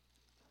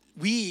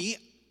We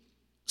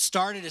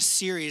started a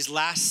series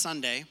last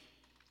Sunday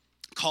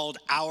called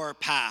Our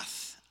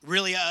Path.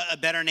 Really, a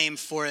better name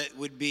for it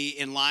would be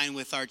in line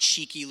with our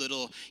cheeky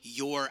little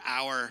Your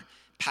Our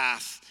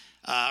Path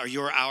or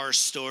Your Our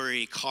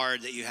Story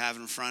card that you have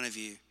in front of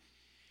you.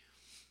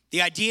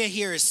 The idea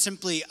here is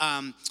simply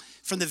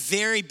from the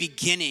very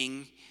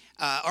beginning,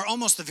 or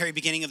almost the very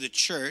beginning of the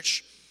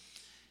church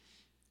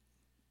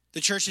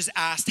has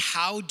asked,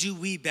 how do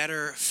we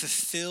better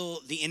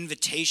fulfill the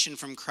invitation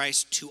from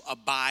Christ to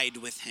abide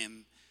with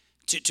him,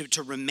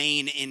 to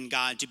remain in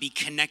God, to be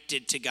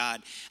connected to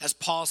God? As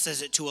Paul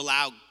says it, to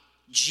allow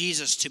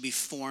Jesus to be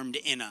formed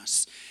in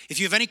us. If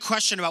you have any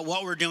question about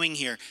what we're doing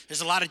here,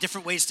 there's a lot of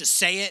different ways to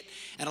say it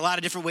and a lot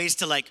of different ways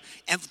to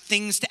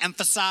things to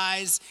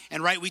emphasize.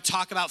 And we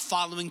talk about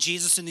following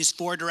Jesus in these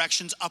four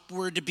directions: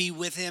 upward to be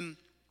with him,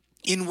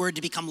 inward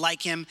to become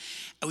like him,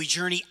 and we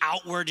journey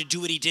outward to do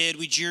what he did.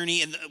 We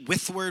journey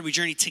withward, we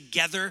journey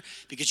together,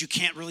 because you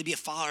can't really be a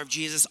follower of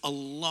Jesus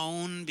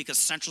alone, because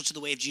central to the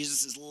way of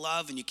Jesus is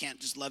love, and you can't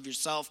just love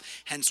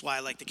yourself. Hence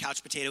why the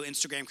couch potato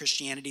Instagram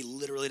Christianity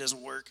literally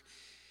doesn't work.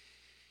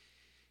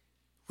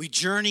 We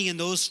journey in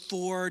those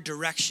four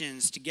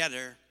directions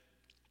together.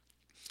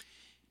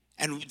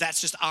 And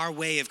that's just our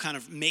way of kind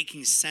of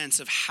making sense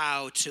of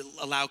how to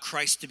allow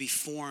Christ to be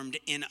formed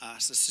in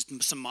us. This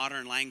is some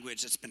modern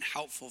language that's been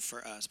helpful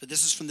for us. But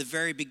this is from the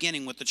very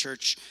beginning what the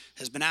church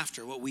has been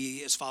after, what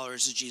we as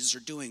followers of Jesus are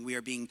doing. We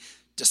are being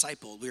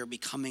discipled. We are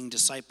becoming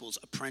disciples,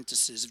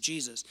 apprentices of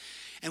Jesus.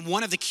 And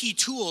one of the key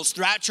tools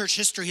throughout church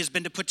history has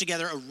been to put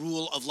together a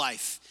rule of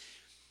life.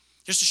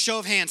 Just a show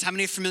of hands, how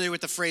many are familiar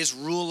with the phrase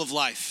rule of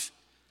life?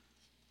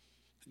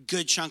 A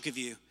good chunk of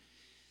you.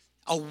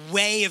 A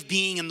way of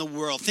being in the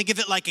world. Think of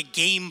it like a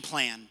game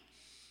plan.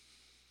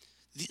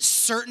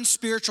 Certain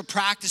spiritual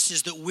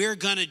practices that we're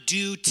going to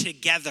do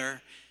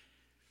together,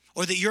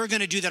 or that you're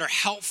going to do, that are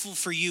helpful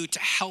for you to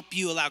help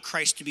you allow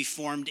Christ to be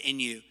formed in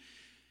you.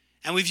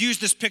 And we've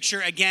used this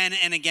picture again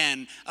and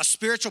again. A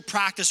spiritual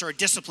practice or a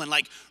discipline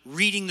like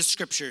reading the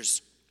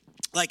scriptures,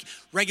 like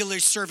regularly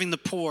serving the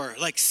poor,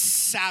 like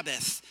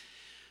Sabbath,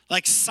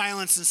 like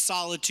silence and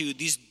solitude.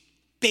 These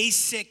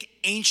basic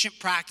ancient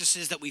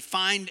practices that we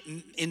find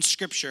in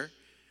Scripture,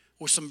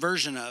 or some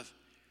version of.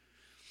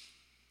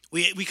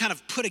 We kind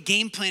of put a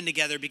game plan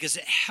together because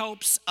it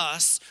helps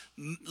us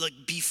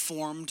be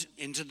formed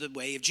into the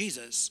way of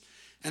Jesus.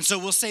 And so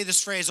we'll say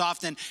this phrase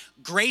often: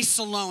 grace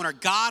alone, or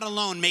God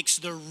alone, makes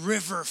the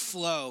river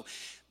flow.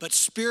 But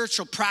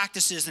spiritual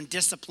practices and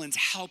disciplines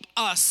help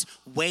us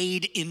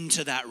wade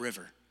into that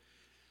river.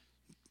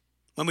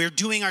 When we're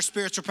doing our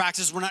spiritual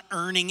practices, we're not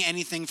earning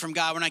anything from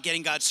God. We're not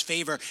getting God's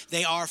favor.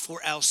 They are for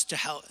us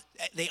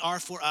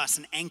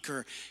an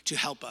anchor to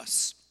help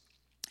us.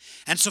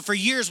 And so for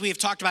years, we have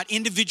talked about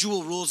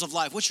individual rules of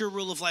life. What's your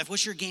rule of life?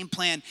 What's your game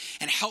plan?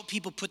 And help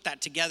people put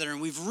that together.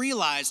 And we've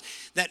realized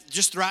that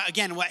just throughout,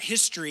 again, what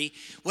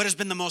has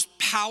been the most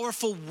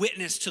powerful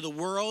witness to the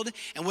world,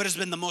 and what has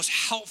been the most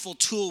helpful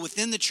tool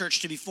within the church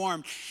to be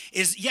formed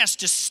is, yes,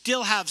 to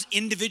still have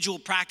individual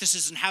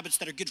practices and habits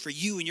that are good for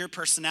you and your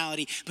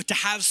personality, but to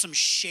have some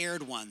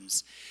shared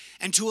ones.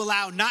 And to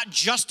allow not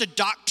just a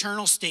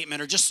doctrinal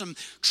statement or just some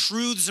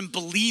truths and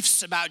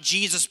beliefs about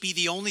Jesus be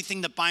the only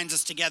thing that binds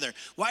us together.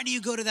 Why do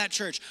you go to that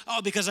church?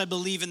 Oh, because I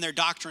believe in their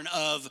doctrine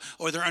of,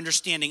 or their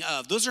understanding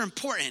of. Those are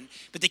important,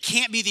 but they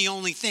can't be the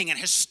only thing. And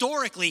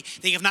historically,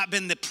 they have not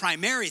been the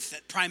primary thing.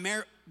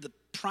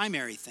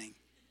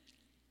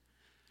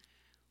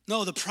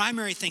 No, the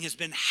primary thing has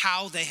been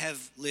how they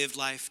have lived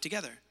life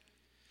together.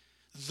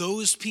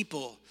 Those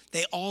people,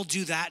 they all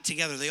do that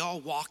together. They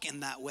all walk in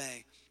that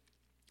way.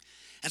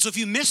 And so if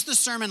you missed the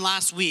sermon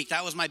last week,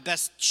 that was my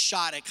best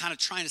shot at kind of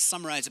trying to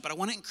summarize it. But I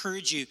want to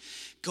encourage you,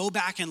 go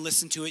back and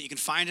listen to it. You can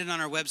find it on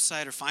our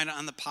website or find it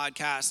on the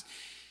podcast.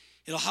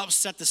 It'll help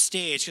set the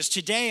stage. Because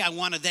today I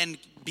want to then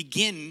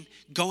begin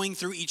going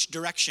through each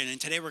direction.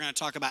 And today we're going to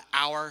talk about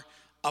our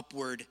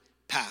upward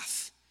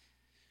path.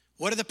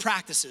 What are the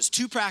practices?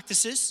 2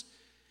 practices.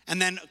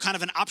 And then kind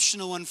of an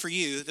optional one for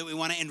you that we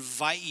want to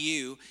invite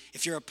you,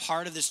 if you're a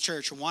part of this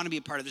church or want to be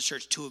a part of this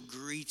church, to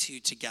agree to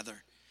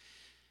together.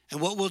 And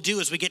what we'll do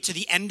as we get to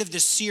the end of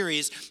this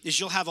series is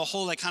you'll have a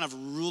whole kind of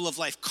rule of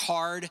life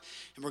card,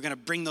 and we're going to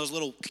bring those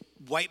little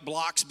white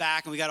blocks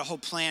back, and we got a whole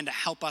plan to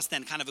help us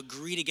then kind of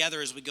agree together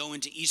as we go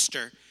into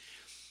Easter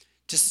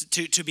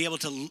to be able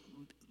to,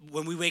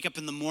 when we wake up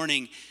in the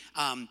morning,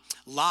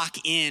 lock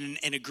in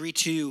and agree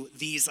to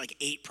these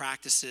 8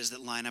 practices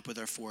that line up with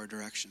our 4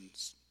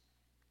 directions.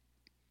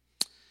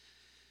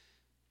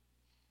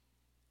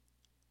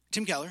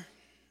 Tim Keller,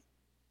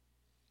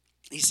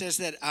 he says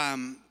that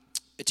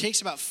it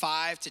takes about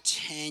 5 to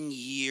 10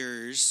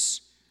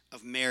 years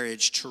of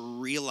marriage to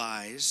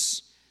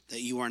realize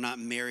that you are not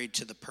married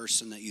to the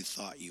person that you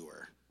thought you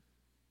were.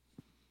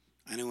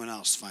 Anyone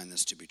else find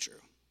this to be true?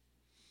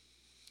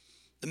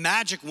 The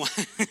magic one,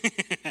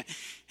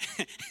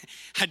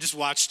 I just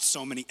watched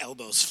so many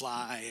elbows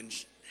fly. And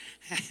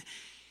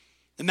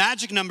the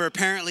magic number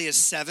apparently is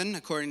 7,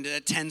 according to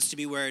that tends to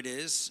be where it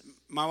is.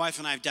 My wife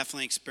and I have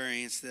definitely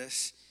experienced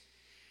this.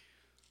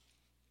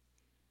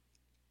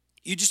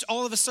 you just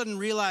all of a sudden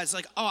realize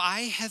like, oh,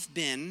 I have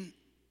been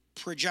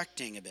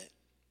projecting a bit.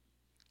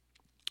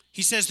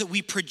 He says that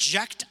we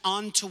project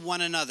onto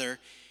one another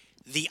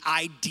the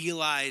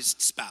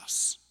idealized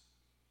spouse.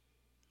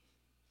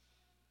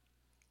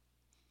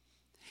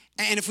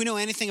 And if we know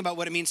anything about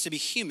what it means to be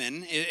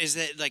human, is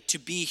that like to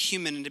be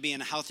human and to be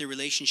in a healthy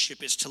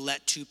relationship is to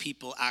let two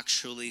people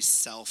actually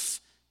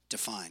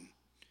self-define.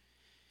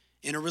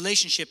 In a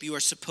relationship, you are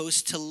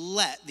supposed to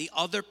let the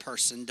other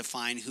person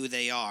define who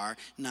they are,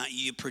 not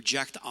you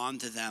project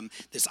onto them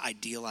this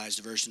idealized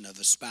version of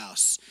a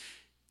spouse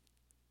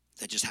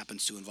that just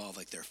happens to involve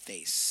like their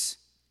face.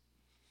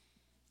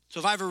 So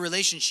if I have a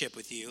relationship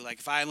with you, like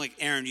if I'm like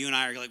Aaron, you and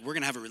I are like, we're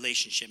gonna have a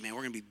relationship, man.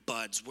 We're gonna be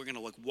buds. We're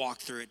gonna like walk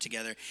through it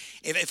together.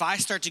 If I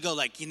start to go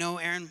like, you know,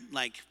 Aaron,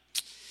 like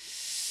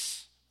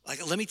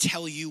let me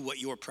tell you what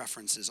your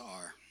preferences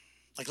are.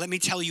 Like let me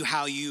tell you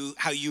how you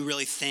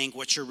really think,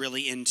 what you're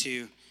really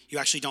into. You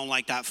actually don't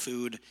like that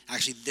food.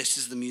 Actually, this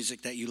is the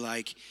music that you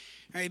like.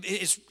 Right?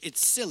 It's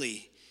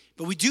silly,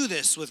 but we do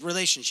this with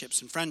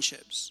relationships and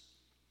friendships.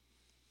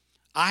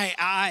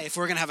 I, if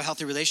we're going to have a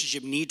healthy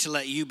relationship, need to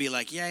let you be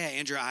like, yeah,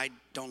 Andrew, I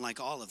don't like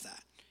all of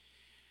that,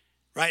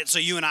 right? So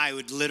you and I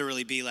would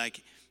literally be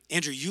like,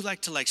 Andrew, you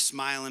like to like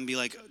smile and be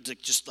like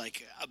just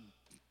like a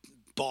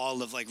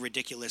ball of like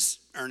ridiculous,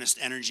 earnest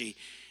energy.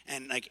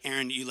 And like,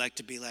 Aaron, you like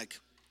to be like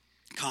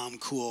calm,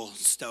 cool,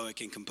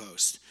 stoic, and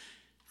composed,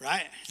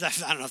 right? I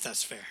don't know if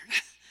that's fair,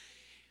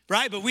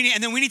 right? But we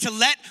need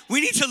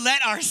to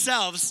let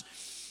ourselves,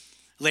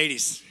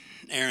 ladies,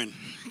 Aaron,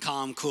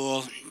 calm,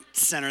 cool,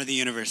 center of the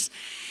universe.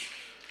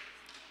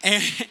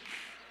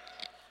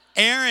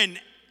 Aaron,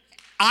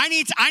 I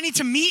need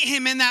to meet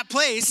him in that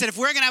place. And if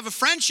we're gonna have a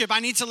friendship, I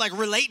need to like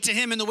relate to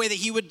him in the way that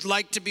he would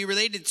like to be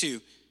related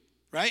to,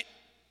 right?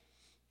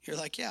 You're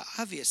like, yeah,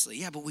 obviously.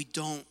 Yeah, but we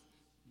don't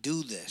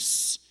do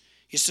this.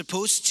 You're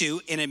supposed to,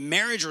 in a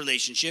marriage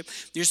relationship,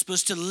 you're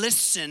supposed to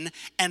listen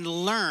and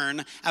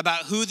learn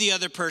about who the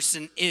other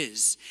person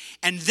is.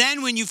 And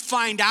then when you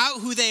find out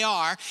who they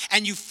are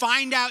and you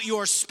find out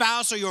your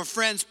spouse or your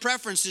friend's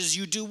preferences,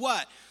 you do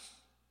what?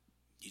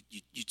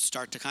 You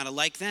start to kind of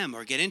like them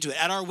or get into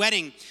it. At our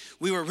wedding,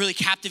 we were really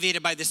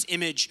captivated by this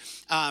image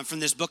from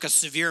this book of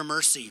Severe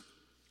Mercy.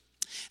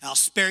 And I'll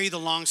spare you the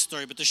long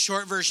story, but the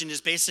short version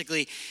is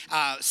basically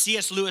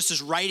C.S. Lewis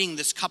is writing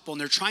this couple,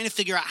 and they're trying to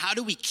figure out how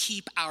do we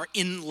keep our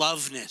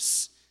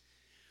in-loveness.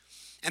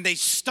 And they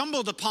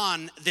stumbled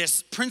upon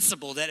this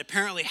principle that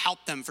apparently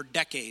helped them for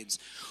decades,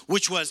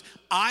 which was,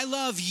 I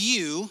love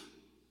you.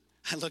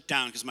 I look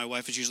down because my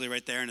wife is usually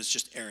right there, and it's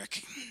just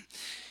Eric.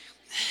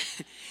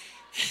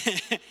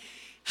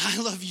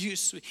 I love you,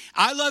 sweet.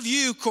 I love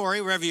you,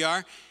 Corey, wherever you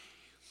are.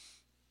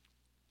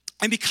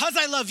 And because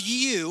I love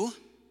you,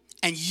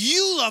 and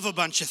you love a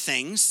bunch of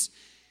things,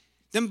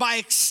 then by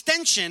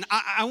extension,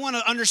 I want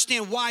to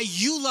understand why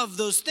you love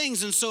those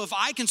things. And so if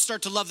I can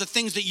start to love the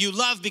things that you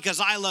love because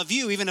I love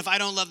you, even if I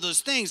don't love those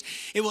things,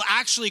 it will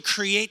actually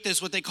create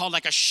this, what they call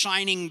like a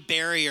shining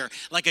barrier,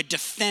 like a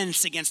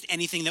defense against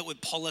anything that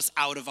would pull us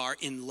out of our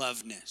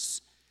in-loveness.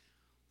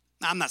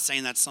 Now, I'm not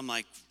saying that's some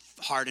like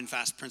hard and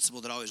fast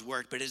principle that always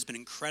worked, but it has been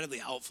incredibly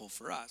helpful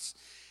for us.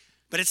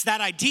 But it's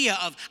that idea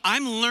of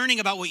I'm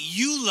learning about what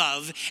you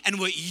love and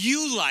what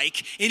you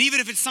like, and even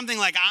if it's something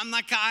like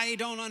I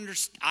don't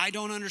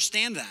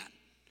understand that.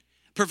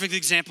 Perfect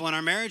example in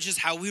our marriage is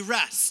how we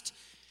rest.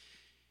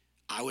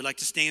 I would like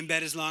to stay in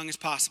bed as long as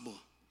possible.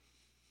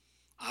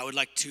 I would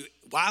like to,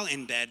 while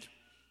in bed,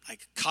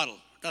 like cuddle.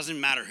 Doesn't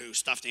matter who,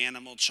 stuffed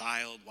animal,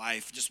 child,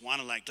 wife, just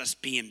want to like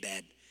just be in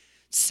bed.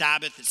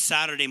 Sabbath, it's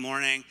Saturday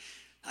morning.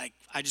 Like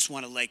I just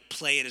want to like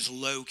play it as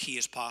low key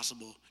as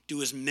possible.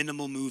 Do as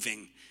minimal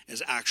moving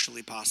as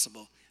actually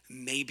possible.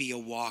 Maybe a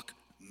walk,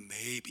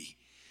 maybe.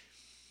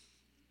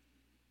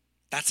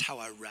 That's how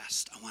I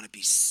rest. I want to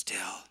be still.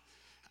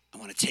 I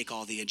want to take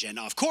all the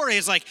agenda off. Corey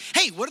is like,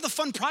 hey, what are the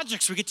fun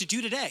projects we get to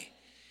do today?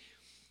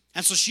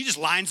 And so she just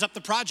lines up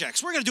the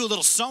projects. We're going to do a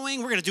little sewing.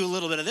 We're going to do a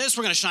little bit of this.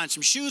 We're going to shine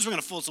some shoes. We're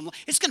going to fold some.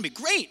 It's going to be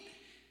great.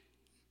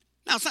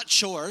 Now, it's not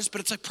chores, but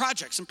it's like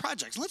projects and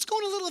projects. Let's go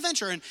on a little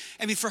adventure. And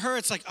I mean, for her,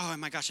 it's like, oh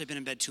my gosh, I've been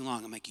in bed too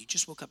long. I'm like, you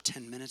just woke up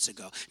 10 minutes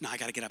ago. No, I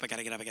got to get up. I got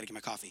to get my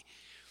coffee.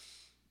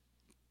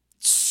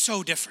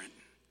 So different.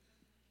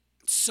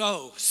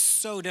 So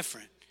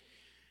different.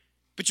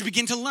 But you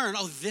begin to learn,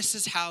 oh, this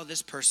is how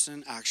this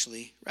person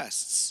actually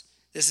rests.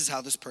 This is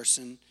how this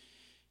person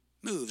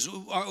moves.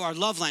 Our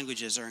love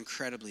languages are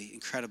incredibly,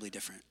 incredibly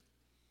different.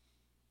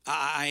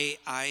 I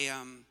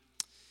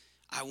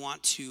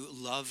want to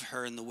love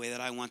her in the way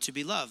that I want to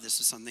be loved. This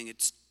is something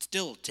it's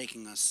still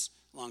taking us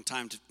a long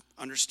time to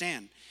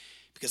understand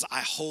because I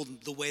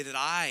hold the way that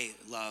I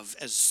love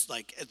as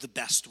like the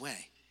best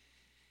way.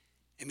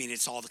 I mean,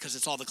 it's all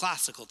the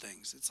classical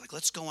things. It's like,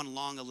 let's go on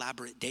long,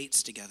 elaborate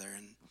dates together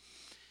and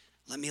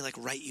let me like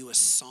write you a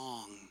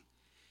song.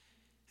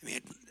 I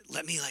mean,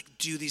 let me like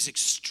do these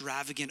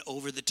extravagant,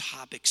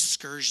 over-the-top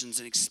excursions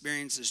and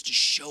experiences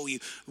to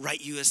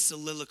write you a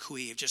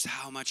soliloquy of just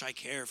how much I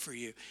care for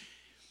you.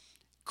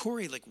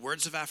 Corey, like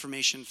words of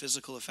affirmation,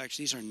 physical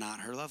affection, these are not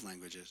her love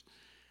languages.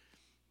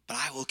 but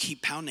I will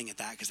keep pounding at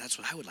that because that's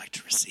what I would like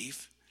to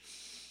receive.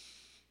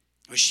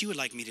 What she would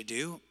like me to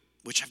do,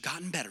 which I've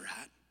gotten better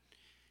at,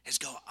 is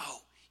go, oh,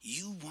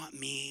 you want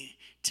me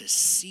to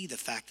see the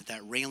fact that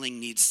that railing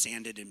needs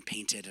sanded and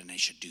painted and I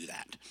should do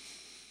that.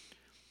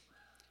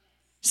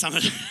 Some are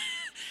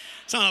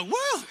like,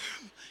 whoa,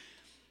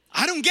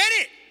 I don't get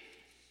it.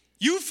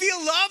 You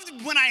feel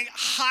loved when I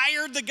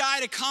hired the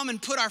guy to come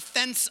and put our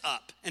fence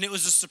up, and it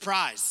was a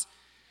surprise.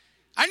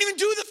 I didn't even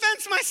do the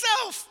fence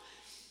myself.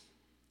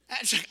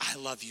 And she's like, I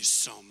love you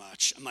so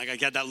much. I'm like, I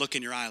get that look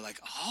in your eye like,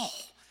 oh,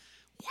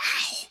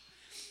 wow.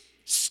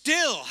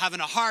 Still having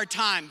a hard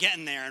time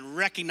getting there and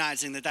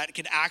recognizing that that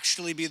could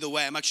actually be the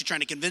way. I'm actually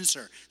trying to convince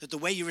her that the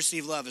way you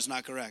receive love is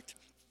not correct.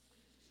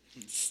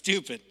 It's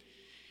stupid.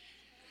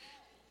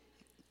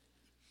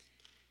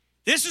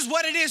 This is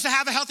what it is to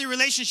have a healthy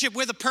relationship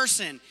with a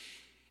person.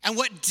 And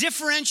what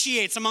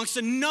differentiates amongst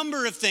a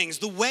number of things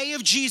the way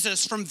of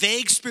Jesus from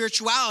vague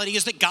spirituality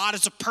is that God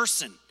is a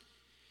person.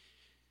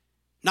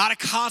 Not a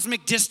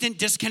cosmic, distant,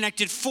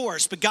 disconnected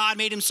force, but God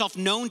made himself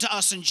known to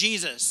us in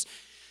Jesus.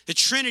 The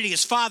Trinity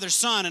is Father,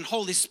 Son, and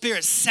Holy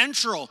Spirit.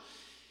 Central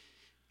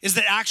is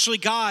that actually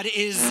God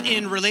is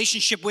in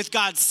relationship with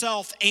God's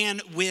self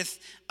and with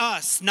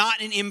us,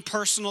 not an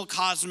impersonal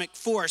cosmic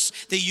force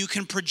that you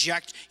can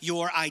project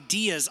your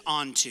ideas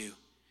onto.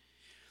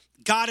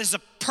 God is a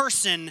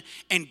person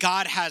and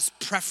God has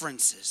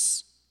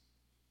preferences.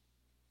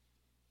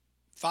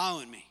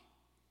 Following me?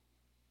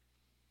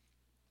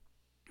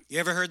 You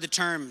ever heard the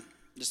term,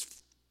 this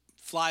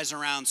flies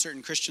around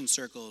certain Christian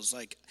circles,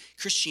 like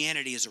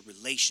Christianity is a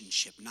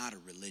relationship, not a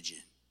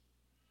religion.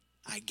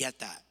 I get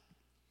that.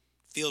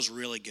 Feels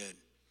really good.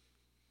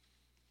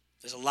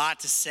 There's a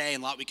lot to say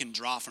and a lot we can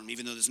draw from,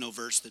 even though there's no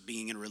verse that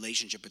being in a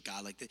relationship with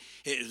God,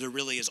 there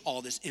really is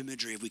all this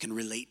imagery if we can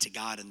relate to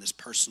God in this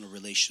personal,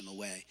 relational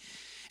way.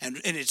 And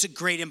it's a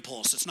great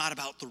impulse. It's not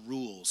about the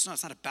rules. No,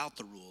 it's not about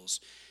the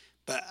rules.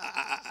 But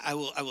I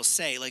will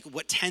say, like,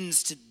 what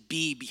tends to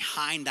be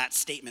behind that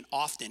statement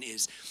often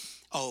is,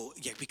 oh,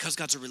 yeah, because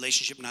God's a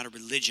relationship, not a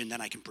religion,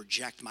 then I can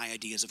project my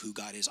ideas of who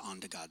God is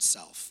onto God's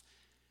self,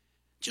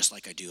 just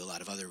like I do a lot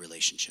of other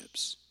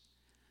relationships.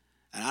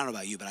 And I don't know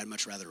about you, but I'd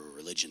much rather a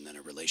religion than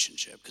a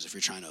relationship, because if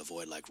you're trying to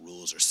avoid like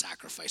rules or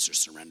sacrifice or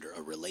surrender,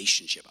 a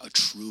relationship, a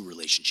true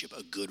relationship,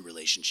 a good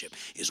relationship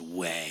is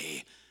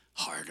way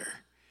harder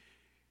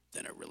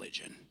than a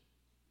religion.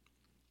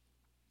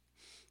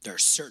 There are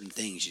certain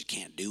things you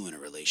can't do in a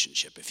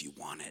relationship if you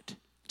want it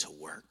to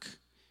work.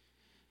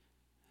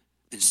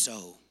 And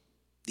so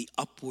the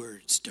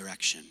upwards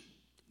direction,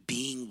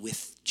 being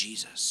with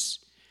Jesus,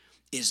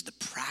 is the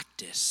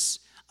practice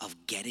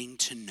of getting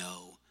to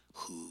know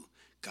who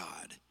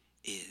God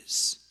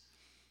is.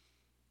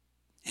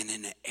 And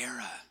in an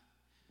era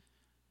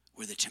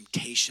where the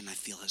temptation, I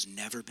feel, has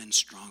never been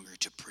stronger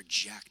to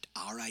project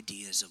our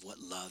ideas of what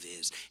love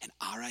is, and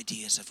our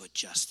ideas of what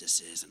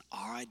justice is, and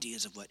our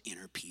ideas of what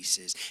inner peace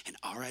is, and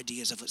our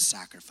ideas of what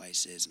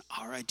sacrifice is, and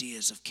our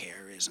ideas of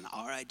care is, and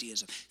our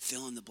ideas of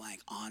fill in the blank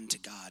onto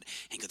God,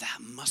 and go, that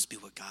must be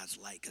what God's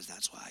like, because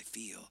that's what I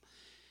feel.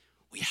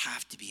 We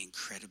have to be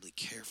incredibly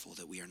careful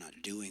that we are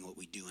not doing what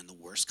we do in the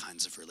worst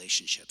kinds of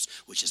relationships,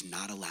 which is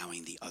not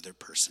allowing the other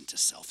person to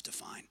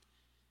self-define.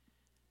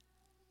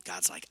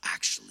 God's like,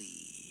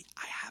 actually,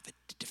 I have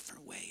a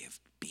different way of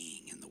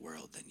being in the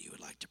world than you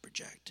would like to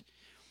project.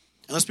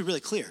 And let's be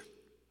really clear.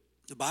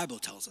 The Bible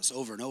tells us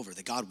over and over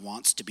that God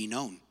wants to be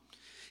known.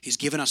 He's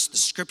given us the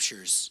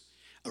scriptures,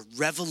 a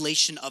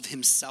revelation of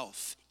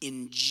himself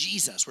in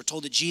Jesus. We're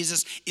told that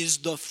Jesus is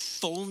the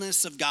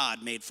fullness of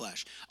God made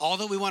flesh. All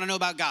that we want to know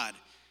about God,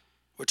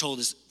 we're told,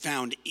 is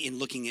found in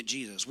looking at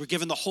Jesus. We're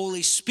given the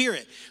Holy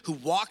Spirit who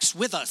walks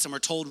with us, and we're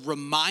told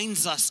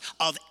reminds us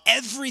of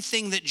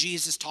everything that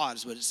Jesus taught,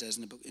 is what it says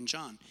in the book in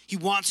John. He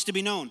wants to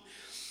be known.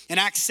 In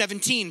Acts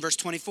 17, verse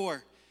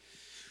 24,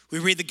 we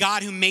read, the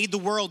God who made the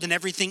world and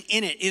everything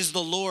in it is the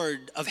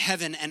Lord of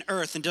heaven and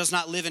earth, and does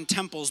not live in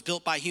temples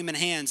built by human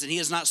hands, and he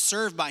is not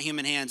served by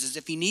human hands as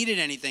if he needed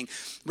anything.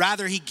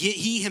 Rather,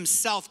 he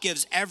himself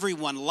gives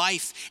everyone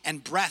life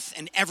and breath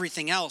and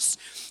everything else.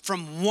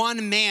 From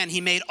one man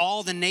he made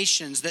all the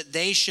nations that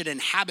they should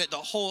inhabit the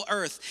whole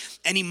earth,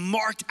 and he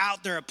marked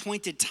out their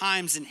appointed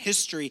times in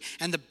history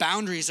and the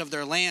boundaries of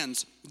their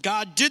lands.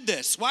 God did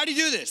this. Why did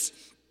he do this?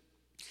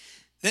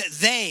 That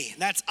they,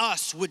 that's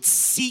us, would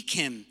seek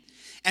him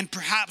and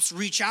perhaps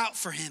reach out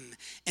for him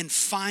and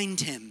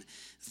find him,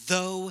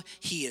 though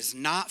he is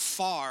not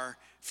far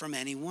from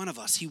any one of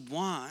us. He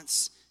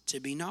wants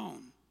to be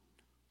known.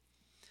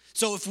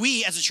 So if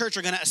we as a church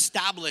are going to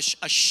establish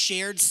a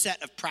shared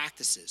set of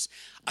practices,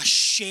 a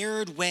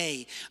shared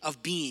way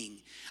of being,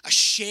 a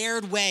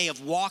shared way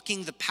of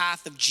walking the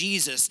path of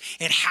Jesus,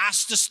 it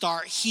has to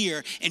start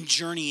here and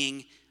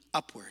journeying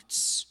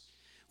upwards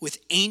with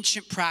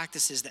ancient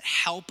practices that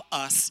help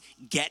us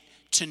get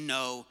to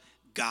know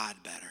God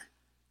better.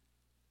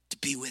 To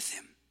be with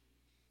him.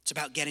 It's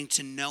about getting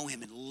to know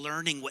him and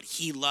learning what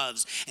he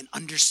loves and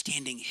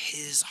understanding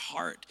his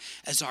heart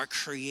as our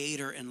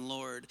creator and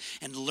Lord,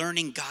 and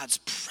learning God's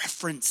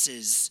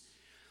preferences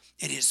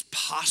in his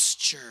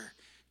posture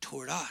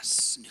toward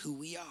us and who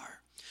we are.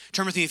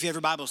 Turn with me, if you have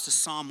your Bibles, to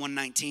Psalm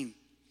 119.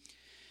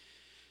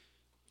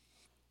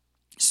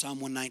 Psalm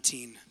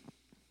 119.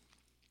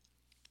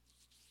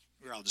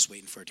 We're all just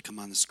waiting for it to come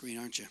on the screen,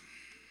 aren't you?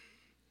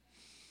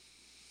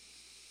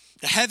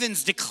 The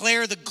heavens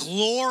declare the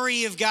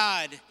glory of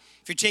God.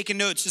 If you're taking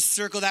notes, just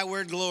circle that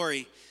word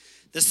glory.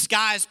 The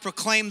skies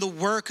proclaim the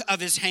work of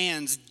his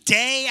hands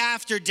day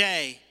after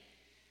day.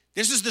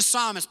 This is the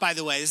psalmist, by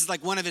the way. This is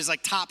like one of his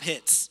top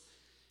hits.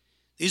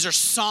 These are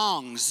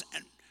songs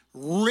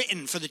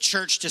written for the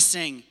church to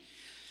sing.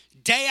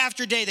 Day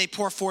after day, they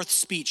pour forth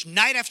speech.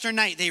 Night after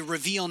night, they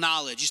reveal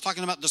knowledge. He's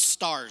talking about the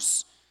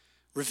stars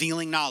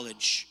revealing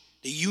knowledge,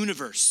 the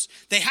universe.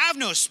 They have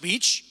no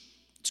speech.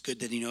 It's good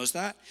that he knows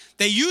that.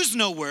 They use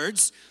no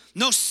words.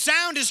 No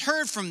sound is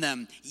heard from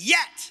them.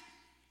 Yet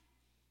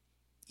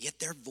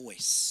their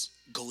voice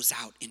goes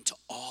out into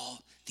all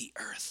the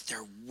earth.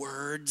 Their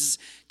words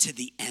to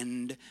the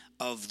end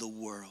of the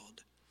world.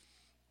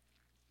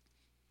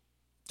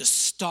 The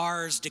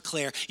stars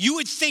declare. You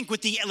would think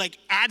with the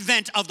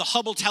advent of the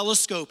Hubble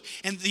telescope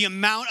and the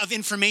amount of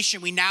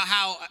information we now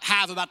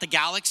have about the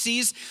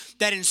galaxies,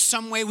 that in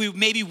some way we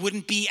maybe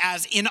wouldn't be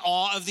as in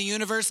awe of the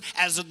universe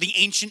as the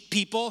ancient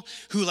people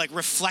who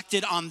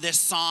reflected on this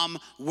psalm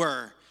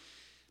were.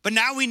 But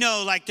now we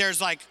know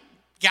there's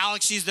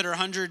galaxies that are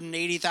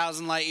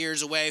 180,000 light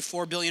years away,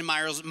 4 billion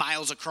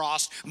miles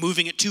across,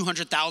 moving at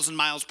 200,000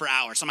 miles per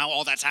hour. Somehow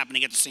all that's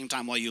happening at the same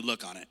time while you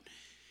look on it.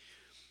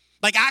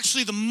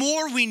 Actually, the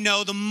more we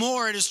know, the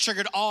more it has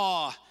triggered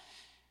awe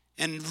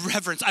and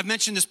reverence. I've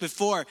mentioned this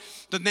before,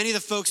 but many of the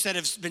folks that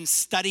have been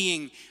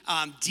studying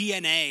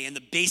DNA and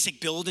the basic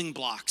building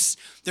blocks,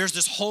 there's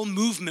this whole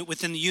movement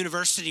within the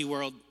university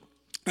world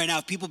right now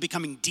of people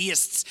becoming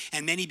deists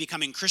and many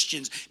becoming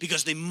Christians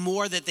because the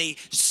more that they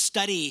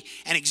study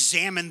and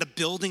examine the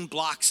building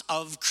blocks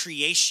of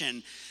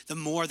creation, the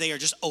more they are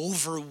just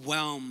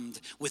overwhelmed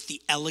with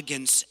the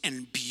elegance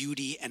and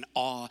beauty and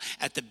awe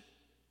at the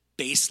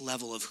base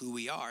level of who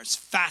we are. It's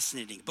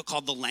fascinating. A book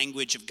called The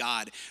Language of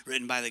God,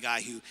 written by the guy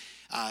who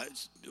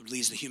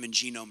leads the Human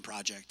Genome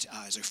Project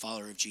as a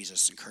follower of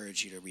Jesus.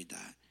 Encourage you to read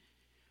that.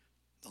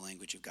 The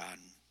Language of God.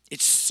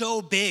 It's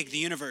so big, the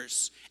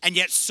universe, and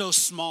yet so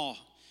small.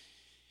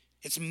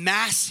 It's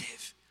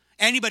massive.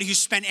 Anybody who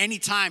spent any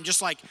time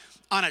just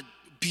on a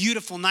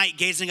beautiful night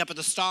gazing up at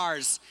the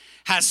stars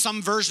has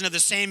some version of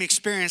the same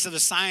experience of the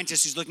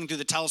scientist who's looking through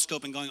the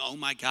telescope and going, oh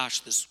my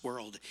gosh, this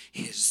world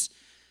is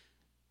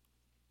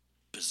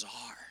bizarre,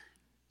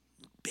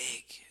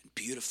 big, and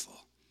beautiful.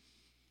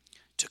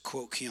 To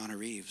quote Keanu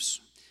Reeves,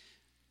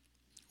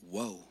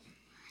 whoa.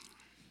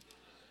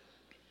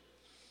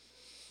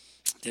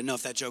 Didn't know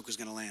if that joke was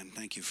going to land.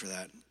 Thank you for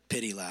that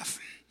pity laugh.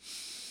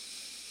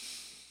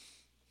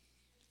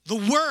 The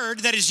word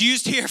that is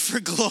used here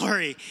for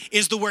glory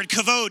is the word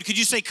kavod. Could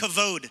you say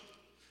kavod?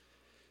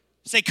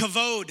 Say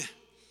kavod.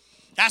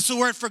 That's the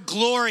word for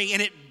glory,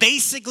 and it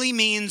basically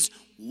means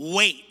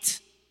weight.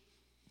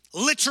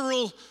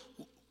 Literal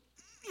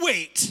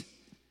weight,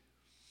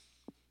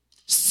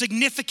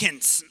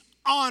 significance,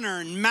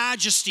 honor, and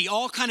majesty,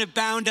 all kind of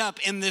bound up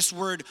in this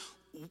word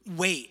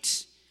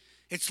weight.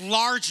 It's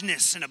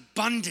largeness and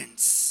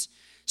abundance.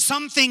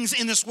 Some things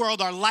in this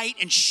world are light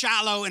and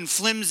shallow and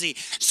flimsy.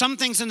 Some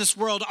things in this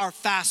world are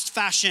fast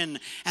fashion,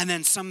 and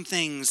then some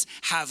things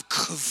have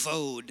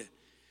kavod.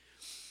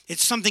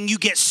 It's something you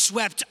get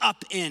swept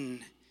up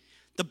in.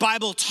 The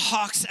Bible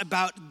talks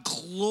about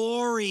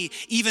glory,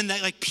 even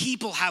that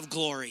people have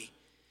glory.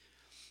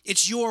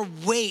 It's your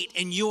weight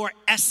and your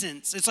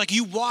essence. It's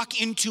you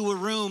walk into a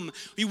room,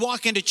 you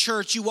walk into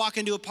church, you walk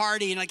into a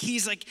party, and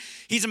he's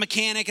a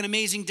mechanic, an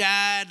amazing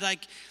dad,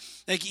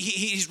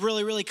 he's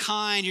really, really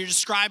kind. You're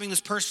describing this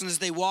person as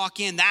they walk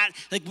in.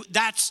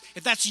 That's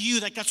if that's you,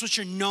 that's what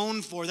you're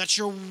known for. That's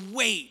your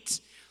weight.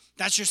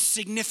 That's your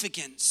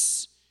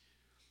significance.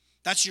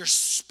 That's your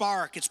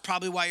spark. It's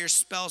probably why your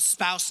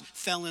spouse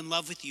fell in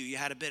love with you. You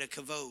had a bit of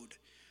kavod.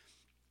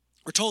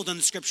 We're told in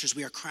the scriptures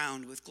we are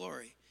crowned with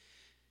glory.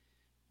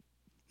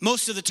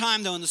 Most of the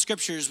time, though, in the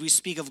scriptures, we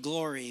speak of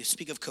glory,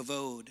 speak of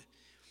kavod,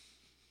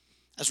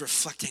 as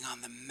reflecting on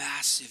the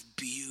massive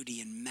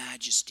beauty and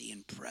majesty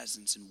and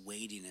presence and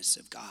weightiness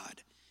of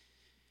God.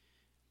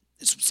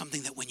 It's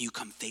something that when you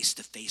come face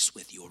to face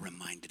with, you're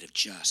reminded of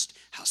just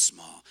how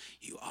small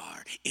you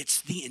are.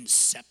 It's the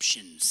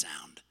inception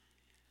sound.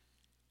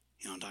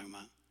 You know what I'm talking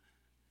about?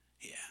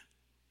 Yeah.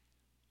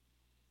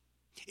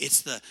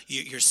 It's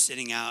you're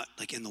sitting out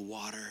in the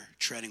water,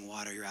 treading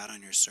water, you're out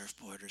on your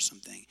surfboard or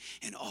something,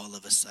 and all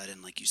of a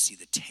sudden you see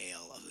the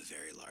tail of a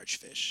very large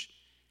fish.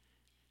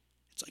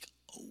 It's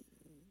oh,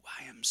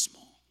 I am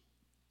small.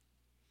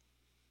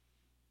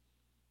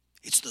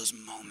 It's those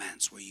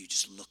moments where you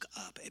just look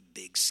up at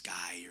big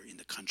sky, you're in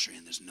the country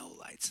and there's no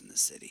lights in the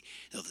city,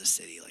 of the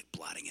city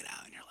blotting it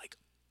out, and you're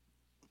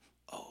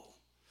oh.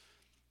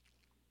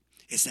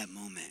 It's that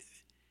moment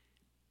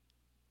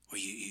where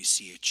you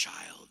see your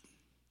child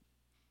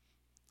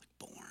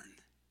born,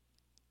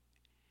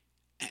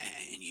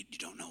 and you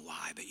don't know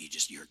why, but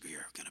you're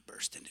going to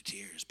burst into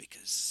tears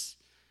because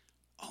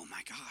oh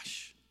my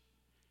gosh.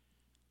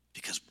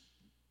 Because,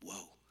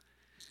 whoa,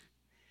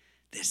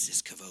 this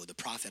is kavod. The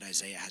prophet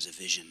Isaiah has a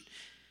vision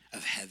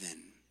of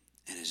heaven,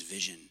 and his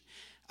vision,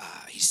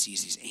 he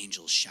sees these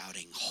angels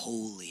shouting,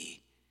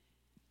 holy,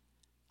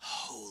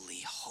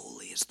 holy,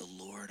 holy is the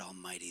Lord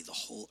Almighty. The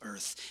whole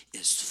earth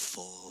is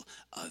full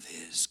of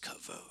his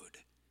kavod.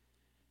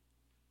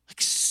 Like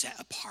set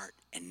apart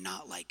and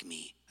not like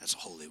me. That's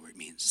what holy word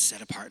means.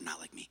 Set apart, not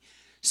like me.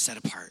 Set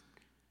apart,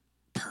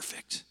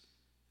 perfect.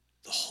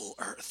 The whole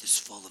earth is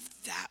full of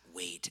that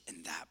weight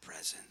and that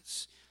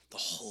presence. The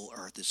whole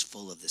earth is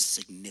full of the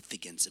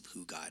significance of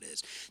who God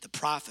is. The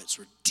prophets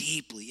were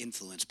deeply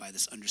influenced by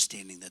this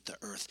understanding that the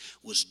earth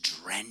was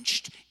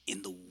drenched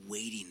in the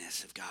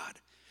weightiness of God.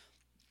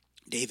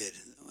 David,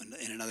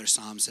 in another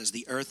psalm, says,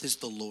 the earth is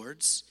the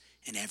Lord's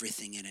and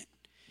everything in it.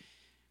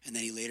 And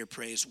then he later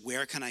prays,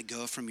 where can I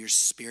go from your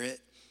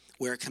spirit?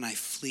 Where can I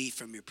flee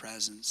from your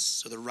presence?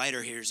 So the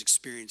writer here has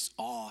experienced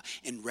awe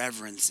and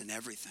reverence in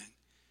everything.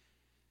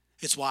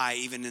 It's why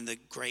even in the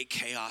great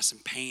chaos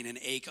and pain and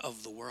ache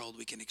of the world,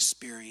 we can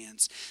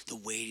experience the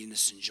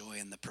weightiness and joy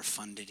and the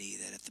profundity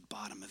that at the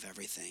bottom of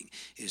everything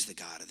is the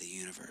God of the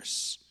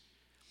universe.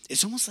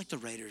 It's almost like the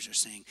writers are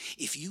saying,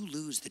 if you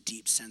lose the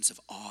deep sense of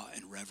awe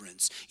and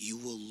reverence, you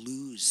will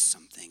lose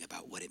something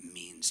about what it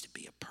means to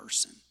be a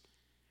person.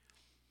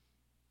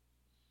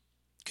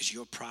 Because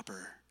your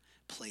proper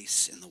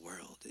place in the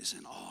world is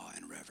in awe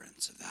and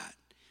reverence of that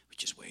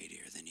which is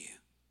weightier than you.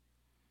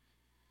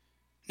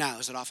 Now,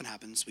 as it often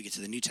happens, we get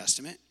to the New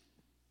Testament.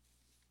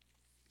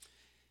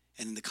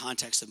 And in the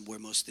context of where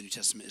most of the New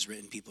Testament is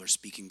written, people are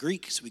speaking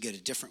Greek, so we get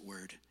a different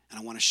word. And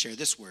I want to share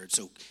this word.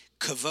 So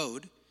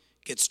kavod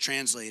gets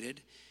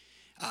translated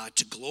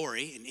to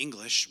glory in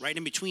English. Right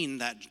in between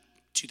that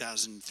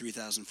 2,000,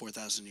 3,000,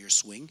 4,000 year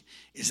swing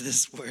is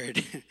this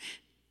word,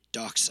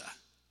 doxa.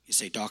 You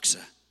say doxa.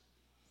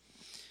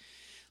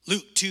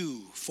 Luke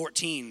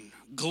 2:14,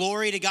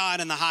 glory to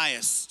God in the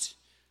highest.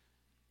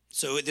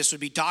 So this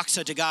would be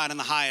doxa to God in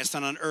the highest,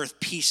 and on earth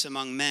peace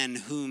among men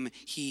whom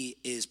he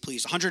is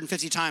pleased.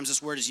 150 times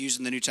this word is used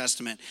in the New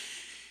Testament.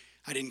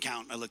 I didn't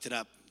count. I looked it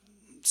up.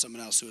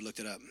 Someone else who had looked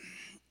it up.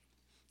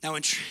 Now,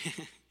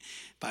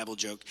 Bible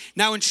joke.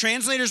 Now, when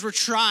translators were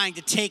trying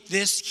to take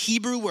this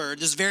Hebrew word,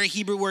 this very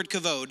Hebrew word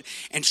kavod,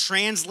 and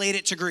translate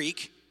it to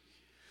Greek,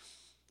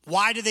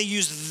 why did they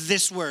use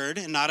this word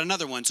and not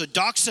another one? So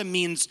doxa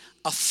means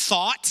a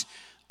thought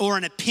or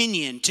an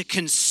opinion, to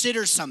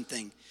consider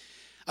something.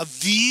 A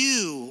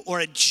view or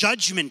a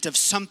judgment of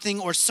something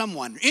or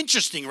someone.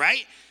 Interesting,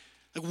 right?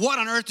 Like, what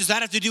on earth does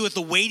that have to do with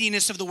the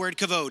weightiness of the word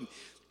kavod?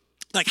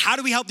 Like, how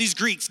do we help these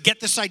Greeks get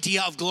this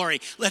idea of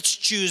glory? Let's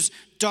choose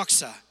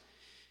doxa.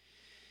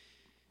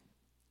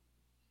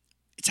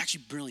 It's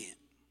actually brilliant.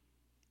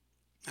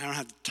 I don't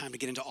have time to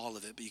get into all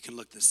of it, but you can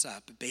look this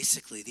up. But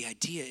basically, the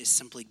idea is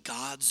simply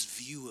God's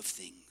view of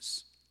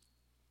things.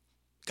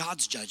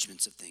 God's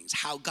judgments of things.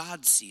 How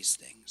God sees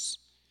things.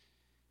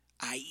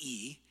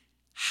 i.e.,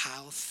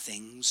 how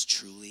things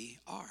truly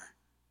are.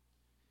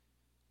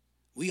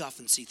 We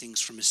often see things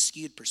from a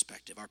skewed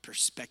perspective. Our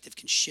perspective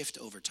can shift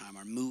over time.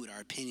 Our mood,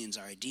 our opinions,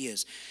 our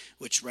ideas,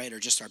 which, right, are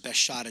just our best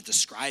shot at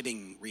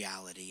describing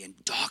reality. And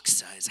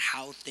doxa is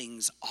how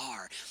things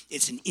are.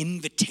 It's an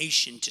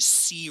invitation to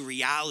see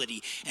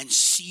reality and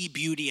see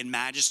beauty and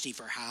majesty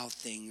for how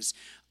things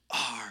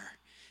are.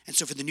 And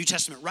so for the New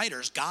Testament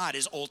writers, God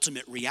is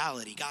ultimate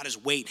reality. God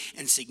is weight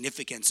and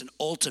significance and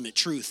ultimate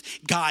truth.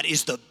 God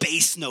is the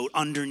base note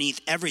underneath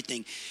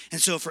everything.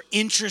 And so if we're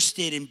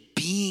interested in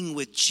being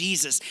with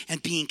Jesus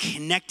and being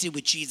connected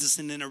with Jesus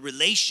and in a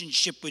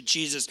relationship with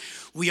Jesus,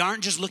 we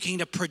aren't just looking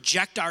to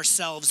project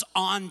ourselves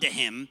onto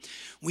him.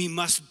 We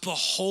must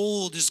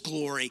behold his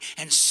glory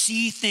and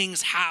see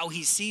things how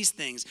he sees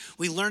things.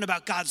 We learn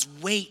about God's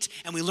weight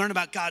and we learn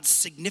about God's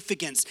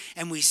significance,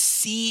 and we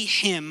see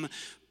him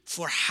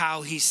for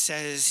how he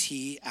says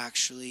he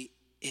actually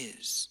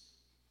is.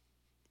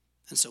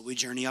 And so we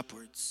journey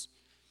upwards.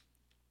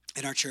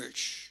 In our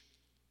church,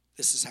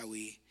 this is how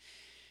we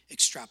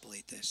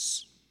extrapolate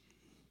this.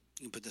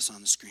 You can put this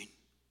on the screen.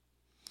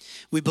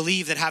 We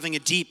believe that having a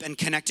deep and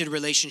connected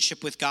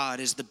relationship with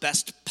God is the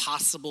best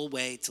possible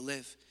way to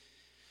live.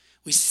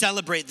 We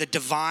celebrate the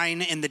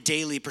divine and the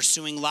daily,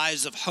 pursuing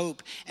lives of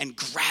hope and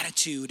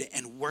gratitude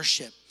and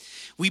worship.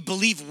 We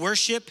believe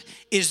worship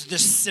is the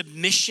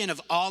submission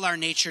of all our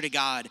nature to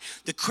God,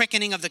 the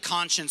quickening of the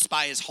conscience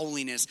by his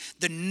holiness,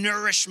 the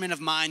nourishment of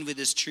mind with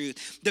his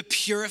truth, the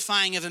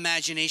purifying of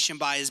imagination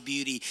by his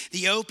beauty,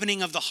 the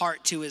opening of the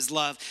heart to his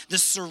love, the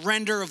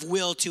surrender of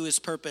will to his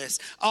purpose.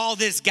 All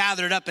this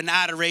gathered up in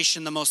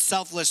adoration, the most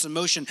selfless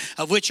emotion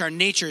of which our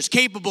nature is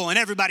capable. And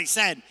everybody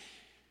said,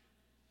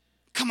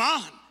 come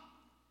on,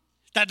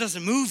 that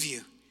doesn't move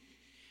you.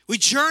 We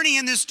journey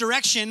in this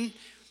direction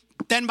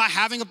then by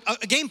having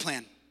a game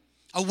plan,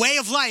 a way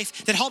of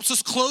life that helps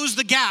us close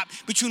the gap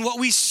between what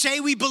we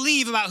say we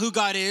believe about who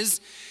God is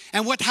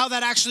and how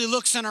that actually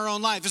looks in our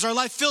own life. Is our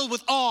life filled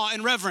with awe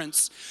and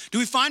reverence? Do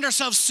we find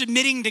ourselves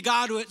submitting to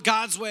God with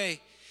God's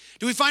way?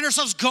 Do we find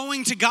ourselves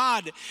going to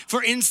God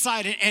for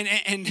insight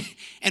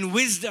and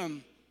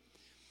wisdom?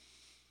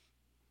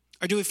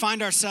 Or do we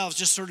find ourselves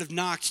just sort of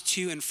knocked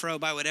to and fro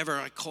by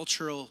whatever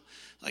cultural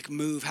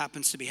move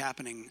happens to be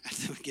happening at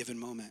the given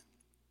moment?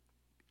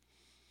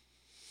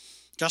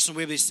 Justin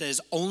Webley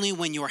says, only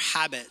when your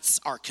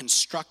habits are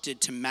constructed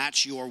to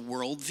match your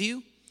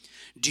worldview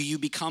do you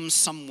become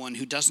someone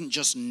who doesn't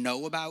just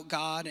know about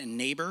God and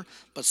neighbor,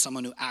 but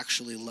someone who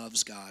actually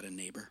loves God and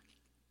neighbor.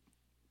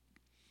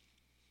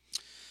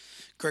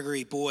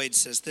 Gregory Boyd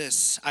says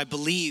this, I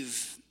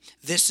believe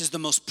this is the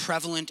most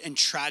prevalent and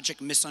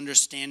tragic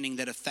misunderstanding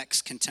that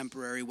affects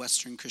contemporary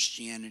Western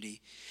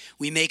Christianity.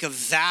 We make a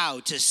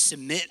vow to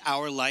submit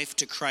our life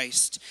to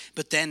Christ,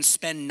 but then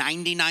spend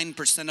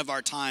 99% of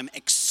our time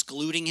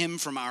excluding him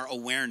from our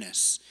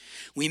awareness.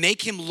 We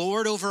make him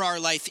Lord over our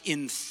life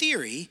in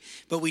theory,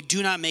 but we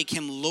do not make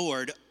him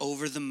Lord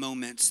over the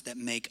moments that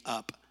make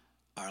up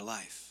our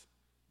life.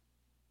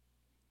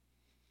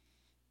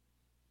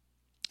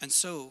 And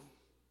so,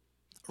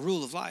 a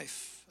rule of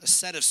life, a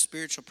set of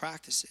spiritual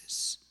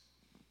practices,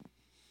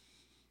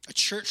 a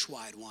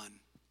church-wide one,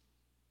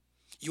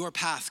 your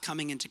path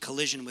coming into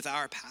collision with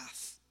our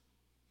path,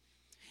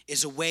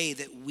 is a way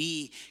that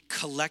we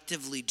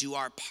collectively do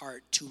our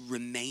part to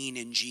remain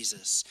in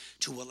Jesus,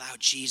 to allow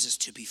Jesus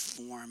to be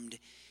formed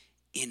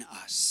in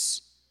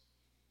us.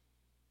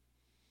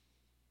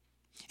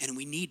 And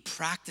we need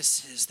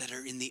practices that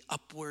are in the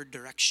upward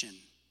direction,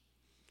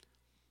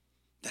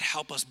 that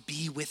help us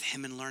be with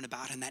him and learn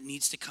about him. That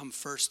needs to come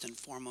first and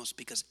foremost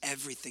because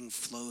everything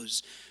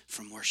flows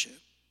from worship.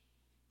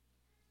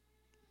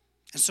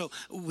 And so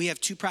we have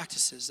two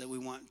practices that we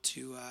want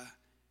to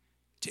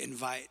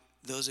invite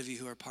those of you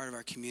who are part of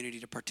our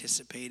community to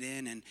participate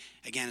in. And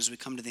again, as we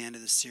come to the end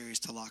of this series,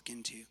 to lock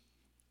into.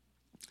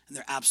 And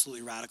they're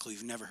absolutely radical.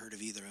 You've never heard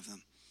of either of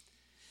them.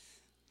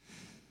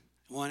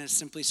 One is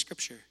simply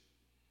scripture.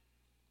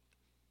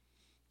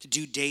 To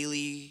do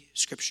daily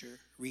scripture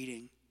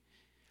reading.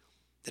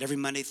 That every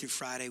Monday through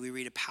Friday we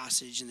read a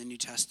passage in the New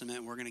Testament,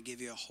 and we're going to give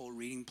you a whole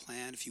reading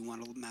plan if you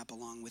want to map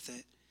along with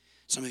it.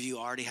 Some of you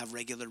already have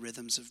regular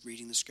rhythms of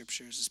reading the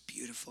scriptures. It's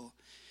beautiful.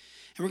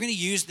 And we're going to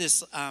use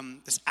this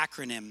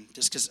acronym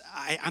just because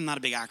I'm not a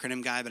big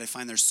acronym guy, but I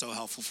find they're so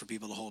helpful for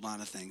people to hold on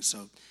to things.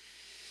 So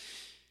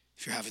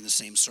if you're having the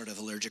same sort of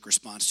allergic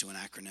response to an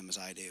acronym as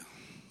I do,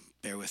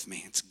 bear with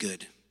me. It's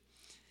good.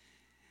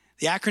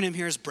 The acronym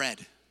here is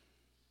BREAD.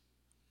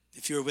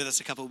 If you were with us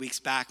a couple of weeks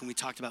back when we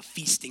talked about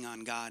feasting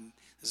on God,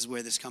 this is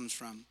where this comes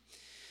from.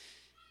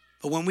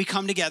 But when we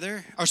come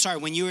together,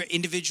 when you are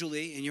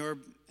individually in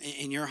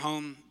your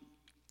home,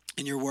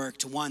 in your work,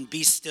 to one,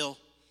 be still,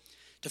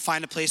 to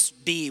find a place,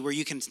 where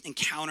you can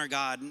encounter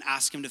God and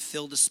ask him to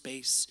fill the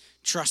space,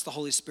 trust the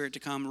Holy Spirit to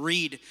come,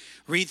 read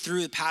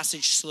through the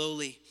passage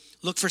slowly,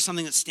 look for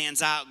something that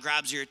stands out,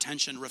 grabs your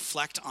attention,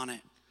 reflect on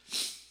it.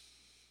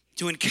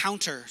 To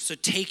encounter, so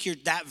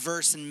take that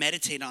verse and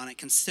meditate on it,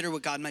 consider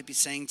what God might be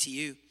saying to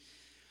you.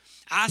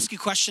 Ask a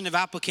question of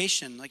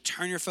application,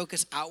 turn your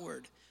focus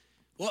outward.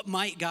 What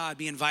might God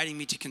be inviting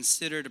me to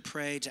consider, to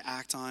pray, to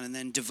act on, and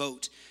then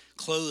devote?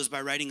 Close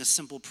by writing a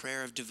simple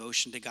prayer of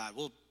devotion to God.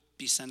 We'll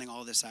be sending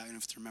all this out. You don't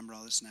have to remember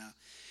all this now.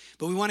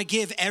 But we want to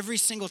give every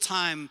single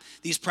time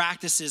these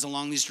practices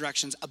along these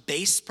directions a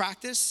base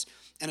practice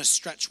and a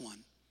stretch one.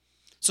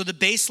 So the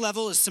base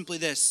level is simply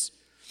this: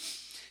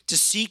 to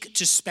seek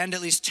to spend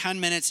at least 10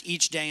 minutes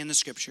each day in the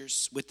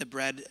scriptures with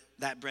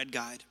that bread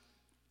guide,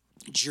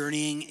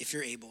 journeying if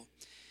you're able.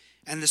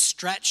 And the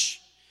stretch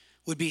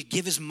would be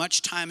give as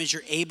much time as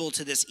you're able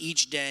to this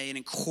each day and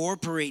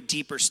incorporate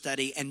deeper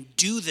study, and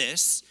do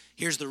this,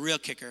 here's the real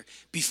kicker,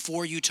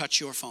 before you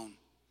touch your phone.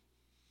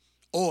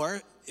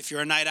 Or if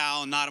you're a night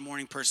owl and not a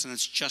morning person,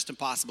 it's just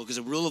impossible, because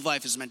a rule of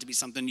life is meant to be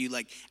something you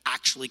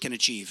actually can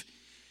achieve.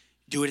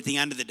 Do it at the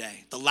end of the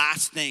day. The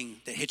last thing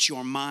that hits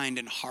your mind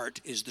and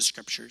heart is the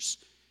scriptures.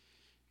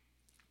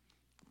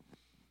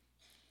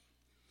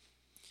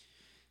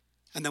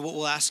 And then what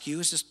we'll ask you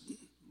is just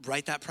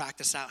write that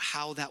practice out,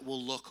 how that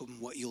will look and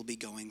what you'll be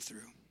going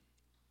through.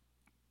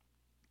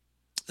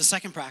 The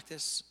second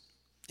practice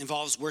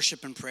involves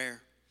worship and prayer.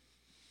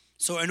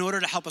 So in order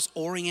to help us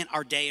orient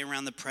our day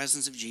around the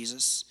presence of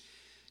Jesus,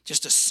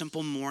 just a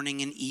simple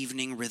morning and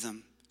evening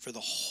rhythm for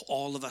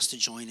all of us to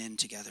join in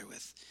together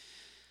with.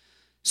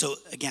 So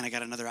again, I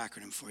got another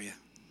acronym for you.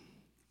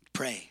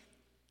 Pray.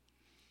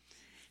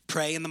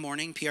 Pray in the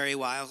morning,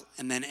 P-R-A-Y,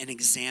 and then an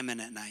examine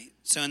at night.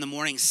 So in the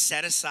morning,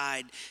 set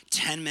aside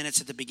 10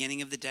 minutes at the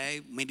beginning of the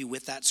day, maybe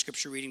with that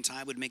scripture reading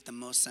time would make the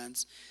most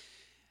sense,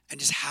 and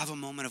just have a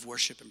moment of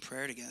worship and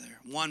prayer together.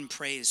 One,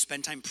 praise.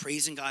 Spend time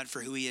praising God for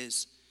who he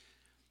is.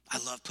 I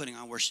love putting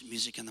on worship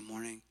music in the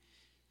morning,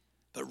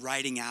 but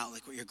writing out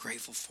what you're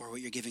grateful for, what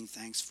you're giving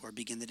thanks for.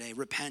 Begin the day.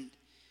 Repent.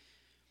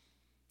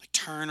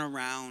 Turn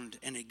around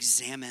and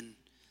examine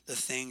the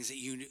things that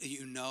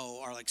you know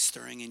are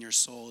stirring in your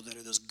soul, that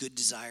are those good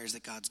desires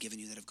that God's given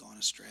you that have gone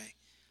astray.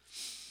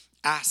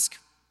 Ask.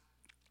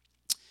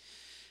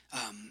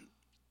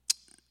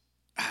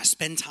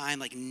 Spend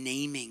time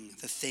naming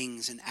the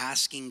things and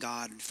asking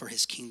God for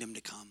his kingdom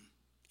to come.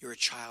 You're a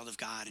child of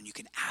God and you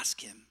can ask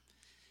him.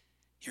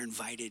 You're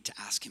invited to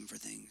ask him for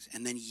things.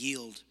 And then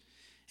yield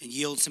And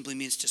yield simply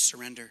means to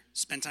surrender.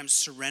 Spend time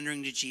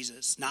surrendering to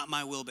Jesus. Not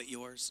my will, but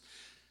yours.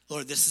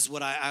 Lord, this is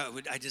what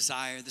I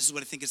desire. This is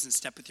what I think is in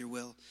step with your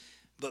will.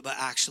 But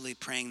actually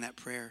praying that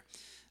prayer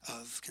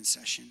of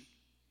concession.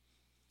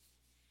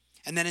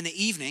 And then in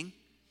the evening,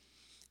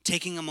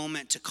 taking a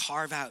moment to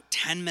carve out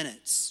 10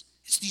 minutes.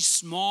 It's these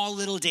small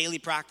little daily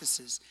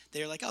practices.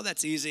 They're like, oh,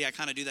 that's easy. I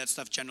kind of do that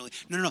stuff generally.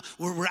 No.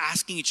 We're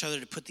asking each other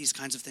to put these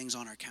kinds of things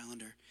on our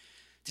calendar.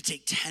 To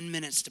take 10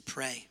 minutes to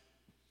pray.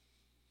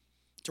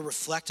 To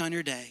reflect on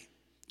your day.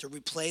 To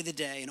replay the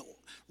day and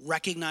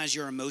recognize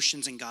your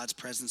emotions and God's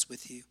presence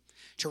with you.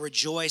 To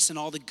rejoice in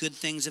all the good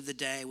things of the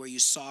day where you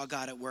saw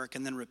God at work,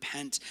 and then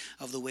repent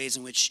of the ways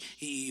in which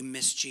you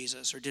missed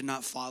Jesus or did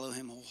not follow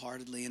him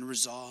wholeheartedly, and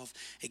resolve,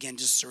 again,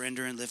 to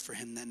surrender and live for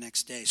him that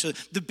next day. So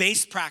the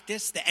base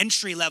practice, the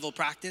entry level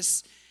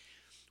practice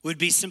would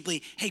be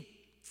simply, hey,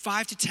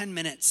 5 to 10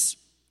 minutes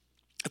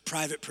of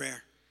private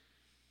prayer.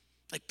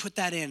 Like put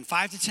that in,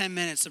 5 to 10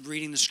 minutes of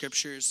reading the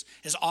scriptures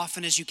as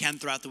often as you can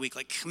throughout the week.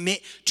 Like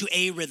commit to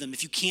a rhythm.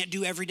 If you can't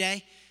do every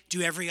day,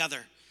 do every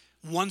other.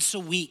 Once a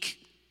week.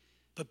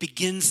 But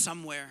begin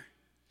somewhere.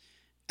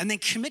 And then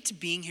commit to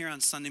being here on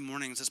Sunday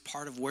mornings as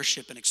part of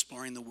worship and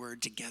exploring the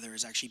word together,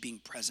 as actually being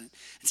present.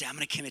 And say, I'm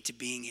going to commit to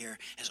being here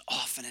as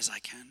often as I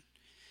can.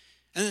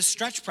 And the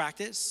stretch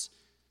practice,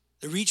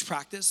 the reach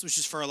practice, which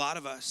is for a lot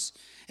of us,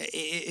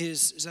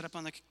 is that up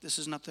on this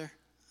isn't up there?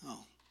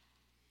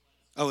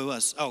 Oh, it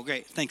was. Oh,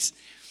 great. Thanks.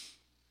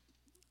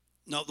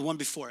 No, the one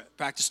before it.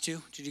 Practice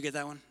 2. Did you get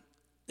that one?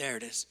 There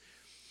it is.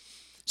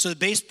 So the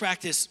base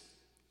practice,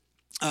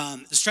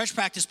 the stretch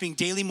practice being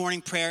daily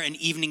morning prayer and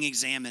evening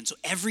examine. So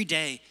every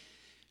day,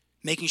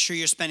 making sure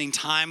you're spending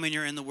time when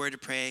you're in the Word to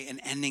pray, and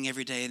ending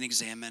every day in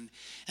examine.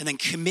 And then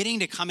committing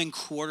to coming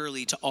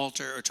quarterly to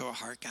altar or to a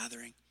heart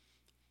gathering.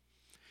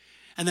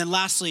 And then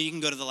lastly, you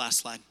can go to the last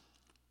slide.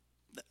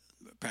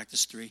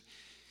 Practice 3.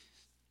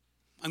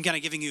 I'm kind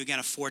of giving you again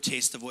a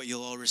foretaste of what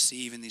you'll all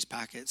receive in these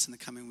packets in the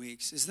coming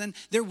weeks. Is then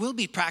there will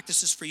be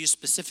practices for you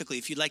specifically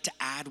if you'd like to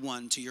add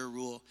one to your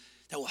rule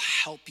that will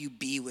help you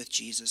be with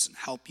Jesus and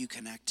help you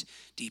connect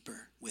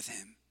deeper with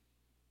him.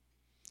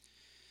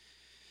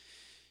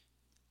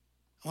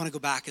 I want to go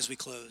back as we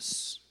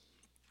close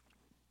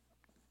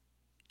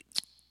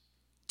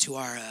to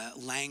our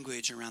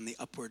language around the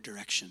upward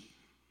direction.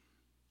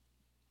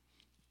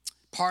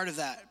 Part of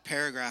that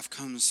paragraph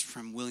comes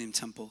from William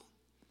Temple.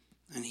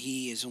 And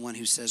he is the one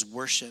who says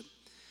worship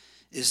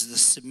is the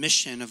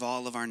submission of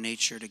all of our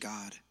nature to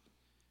God,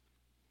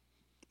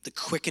 the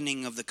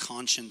quickening of the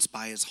conscience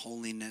by his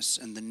holiness,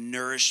 and the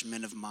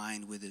nourishment of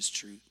mind with his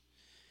truth,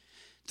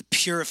 the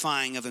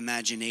purifying of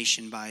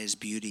imagination by his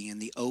beauty, and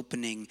the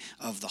opening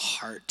of the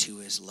heart to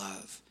his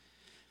love,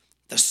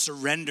 the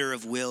surrender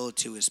of will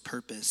to his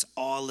purpose,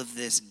 all of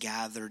this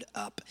gathered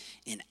up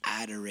in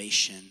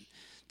adoration,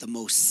 the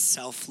most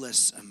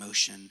selfless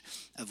emotion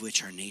of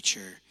which our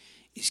nature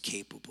is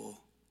capable.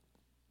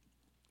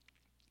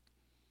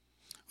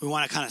 We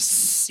want to kind of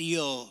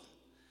seal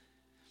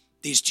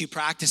these two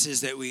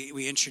practices that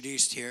we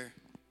introduced here,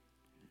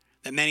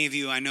 that many of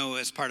you I know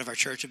as part of our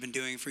church have been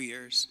doing for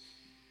years.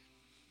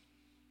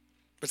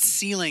 But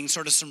sealing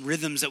sort of some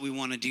rhythms that we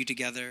want to do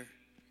together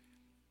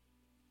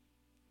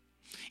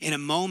in a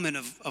moment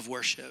of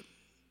worship.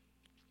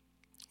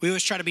 We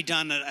always try to be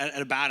done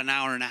at about an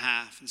hour and a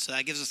half, and so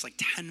that gives us like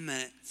 10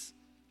 minutes.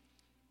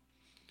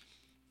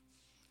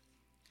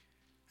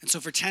 And so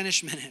for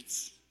 10-ish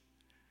minutes,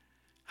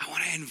 I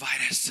want to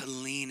invite us to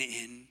lean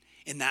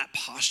in that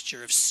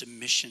posture of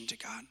submission to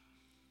God.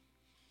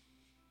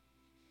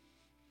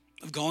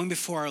 Of going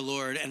before our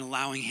Lord and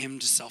allowing him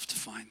to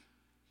self-define.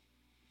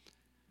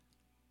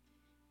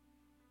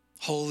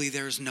 Holy,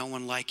 there is no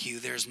one like you.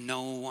 There is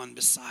no one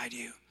beside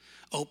you.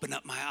 Open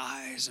up my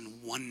eyes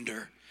and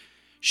wonder.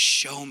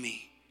 Show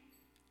me.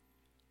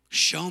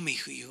 Show me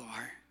who you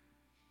are.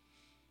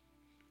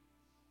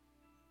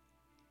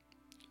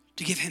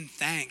 To give him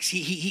thanks.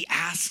 He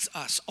asks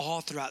us all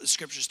throughout the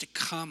scriptures to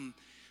come.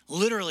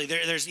 Literally,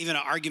 there's even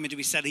an argument to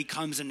be said. He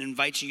comes and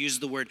invites you, uses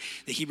the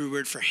Hebrew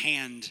word for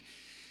hand.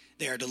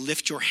 They are to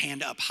lift your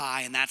hand up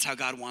high, and that's how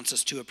God wants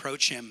us to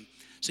approach him.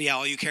 So yeah,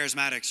 all you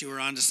charismatics, you were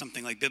onto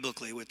something like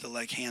biblically with the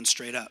hand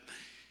straight up.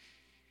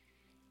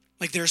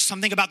 Like there's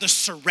something about the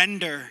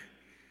surrender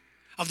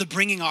of the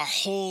bringing our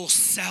whole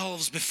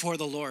selves before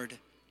the Lord.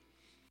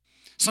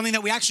 Something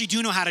that we actually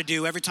do know how to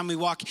do every time we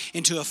walk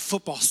into a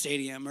football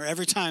stadium, or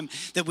every time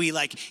that we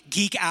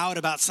geek out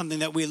about something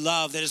that we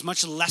love that is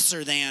much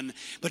lesser than,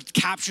 but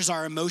captures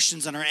our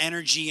emotions and our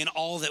energy and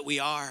all that we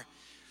are.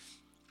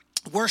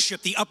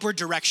 Worship, the upward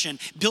direction,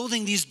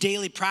 building these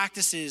daily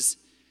practices,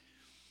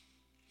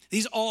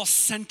 these all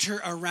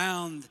center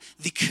around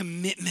the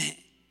commitment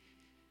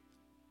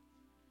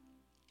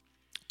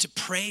to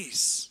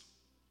praise,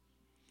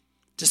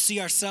 to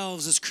see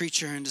ourselves as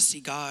creature and to see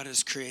God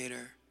as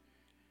creator.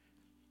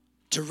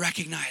 To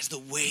recognize the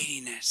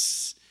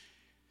weightiness,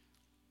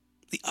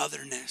 the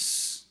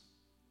otherness,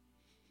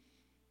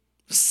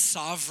 the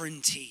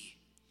sovereignty,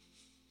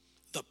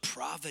 the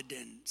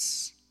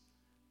providence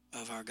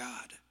of our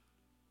God.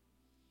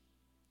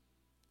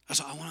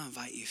 So I want to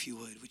invite you, if you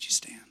would you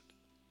stand?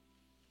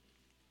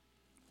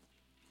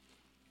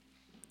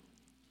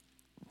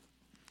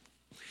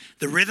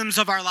 The rhythms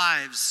of our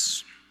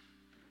lives,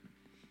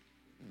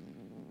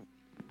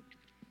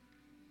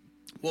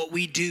 what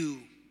we do,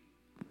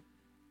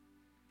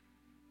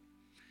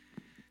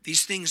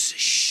 these things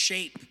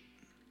shape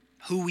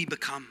who we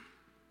become.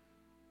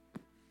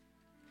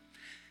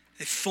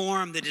 They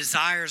form the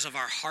desires of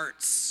our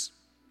hearts,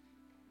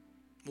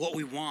 what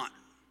we want,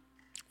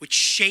 which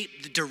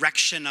shape the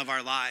direction of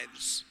our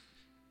lives.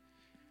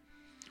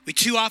 We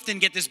too often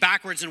get this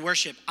backwards in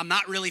worship. I'm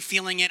not really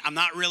feeling it. I'm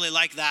not really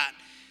like that.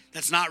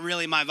 That's not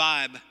really my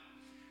vibe.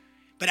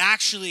 But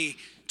actually,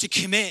 to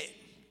commit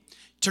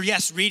to,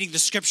 yes, reading the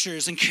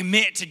scriptures and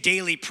commit to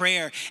daily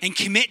prayer and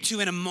commit to,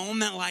 in a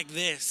moment like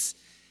this,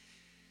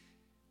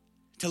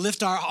 to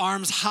lift our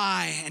arms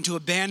high and to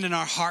abandon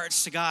our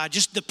hearts to God.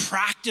 Just the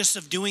practice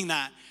of doing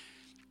that.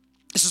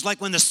 This is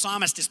like when the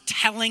psalmist is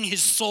telling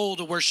his soul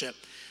to worship.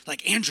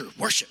 Like, Andrew,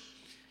 worship.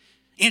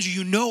 Andrew,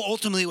 you know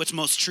ultimately what's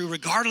most true,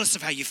 regardless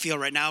of how you feel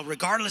right now,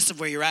 regardless of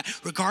where you're at,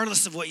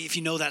 regardless of if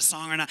you know that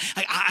song or not.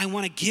 I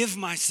want to give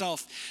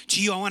myself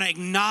to you. I want to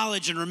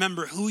acknowledge and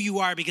remember who you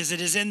are, because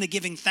it is in the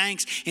giving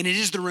thanks, and it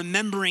is the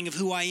remembering of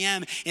who I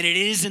am, and it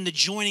is in the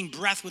joining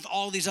breath with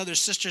all these other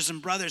sisters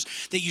and brothers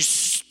that you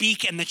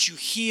speak and that you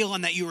heal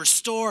and that you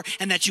restore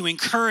and that you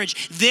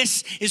encourage.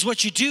 This is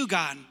what you do,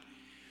 God.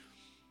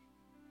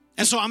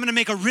 And so I'm going to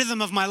make a rhythm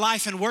of my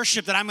life in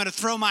worship that I'm going to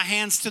throw my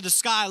hands to the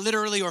sky,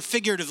 literally or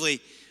figuratively.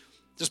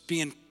 Just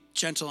being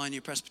gentle on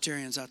you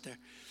Presbyterians out there.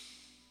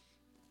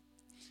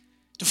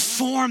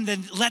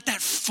 Let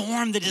that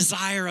form the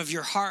desire of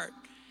your heart.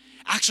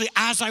 Actually,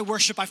 as I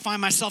worship, I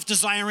find myself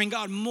desiring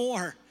God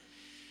more.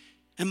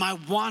 And my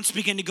wants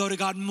begin to go to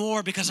God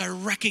more, because I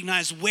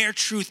recognize where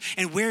truth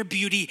and where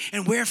beauty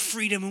and where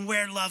freedom and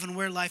where love and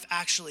where life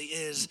actually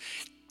is.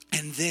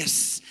 And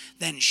this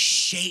then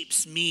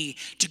shapes me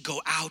to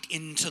go out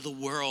into the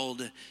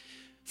world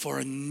for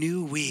a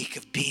new week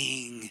of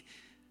being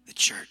the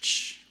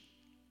church.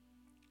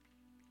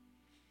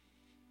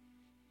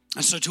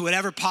 And so to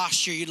whatever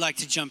posture you'd like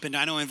to jump into,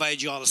 I know I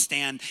invited you all to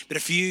stand, but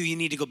if you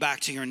need to go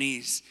back to your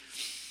knees.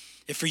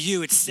 If for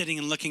you, it's sitting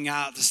and looking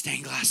out the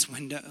stained glass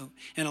window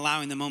and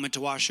allowing the moment to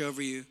wash over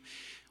you.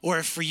 Or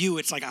if for you,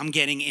 it's like I'm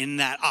getting in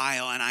that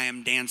aisle and I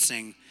am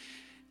dancing.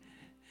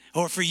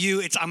 Or for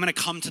you, it's I'm going to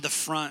come to the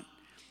front.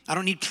 I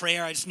don't need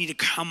prayer. I just need to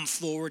come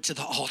forward to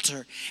the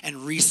altar and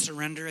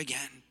resurrender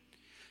again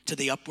to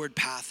the upward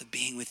path of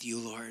being with you,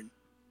 Lord.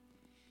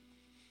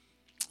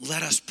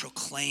 Let us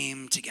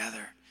proclaim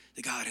together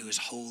the God who is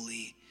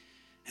holy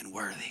and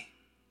worthy.